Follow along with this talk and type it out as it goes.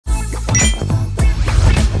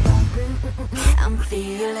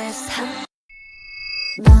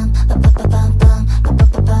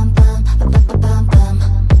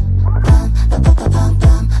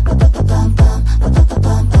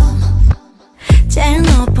제일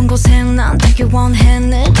높은 곳에 난 되길 원해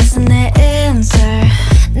그래서 내 answer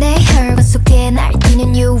내 혈관 속에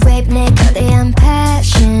날뛰는 new wave 내 거대한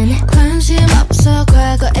passion 관심 없어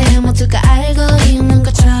과거에 모두가 알고 있는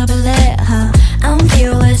거 trouble I'm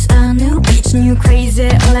fearless a new bitch new crazy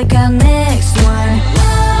all I got next one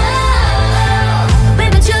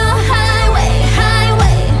Baby 저 highway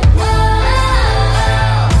highway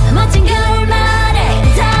멋진 결말에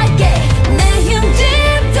닿게 내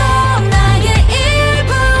흉집도 나의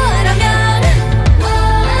일부라면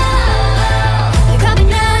겁이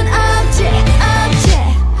난 없지 없지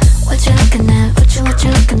What you looking at what you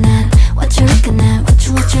looking at what you looking at what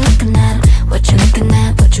you looking at what you looking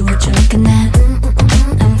at what you looking at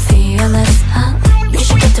I'm fearless You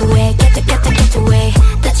should get away get away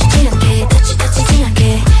다치지 않게 다치지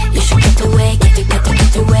않게 You should get away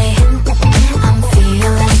get away I'm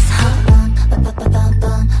fearless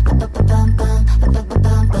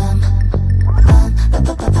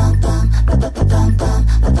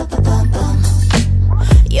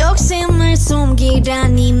욕심을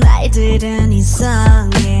숨기라니 말들은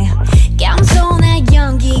이상해 겸손의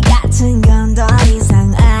연기 같은 건 더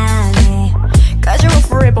이상 안 해 Cause you're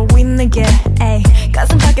forever with 내게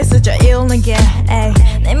가슴 밖에서 제일 내게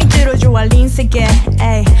내 밑으로 조아린 세계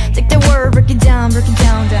Take the world break it down down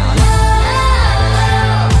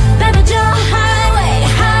Baby 저 highway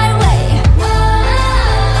highway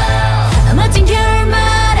멋진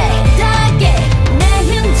결말에 닿게 내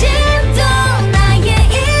흉집도 나의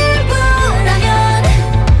일부라면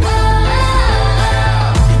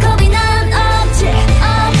겁이 난 없지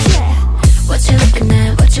없지 What you looking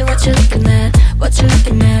at what you looking at what you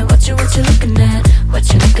looking at what you looking at what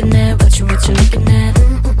you looking at what you looking at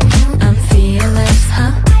I'm fearless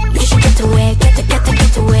You should get away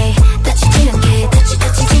get away 다치지 않게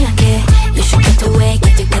다치지 않게 You should get away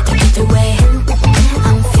get away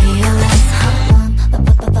I'm fearless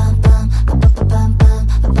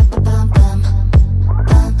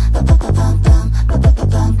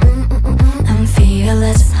I'm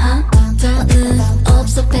fearless 더는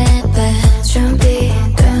없어 baby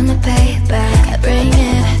준비되는 baby Bring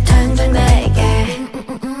it 당장 내게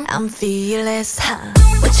I'm fearless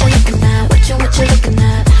What you looking at what you looking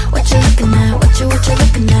at what you looking at what you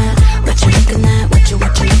looking at what you looking at what you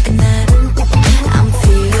looking at I'm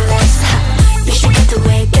fearless You should get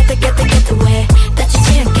away get away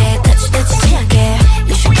다치지 않게 다치지 않게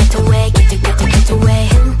You should get away get away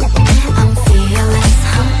I'm fearless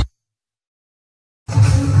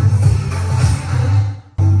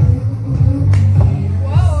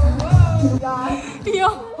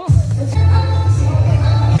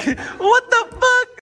What the fuck?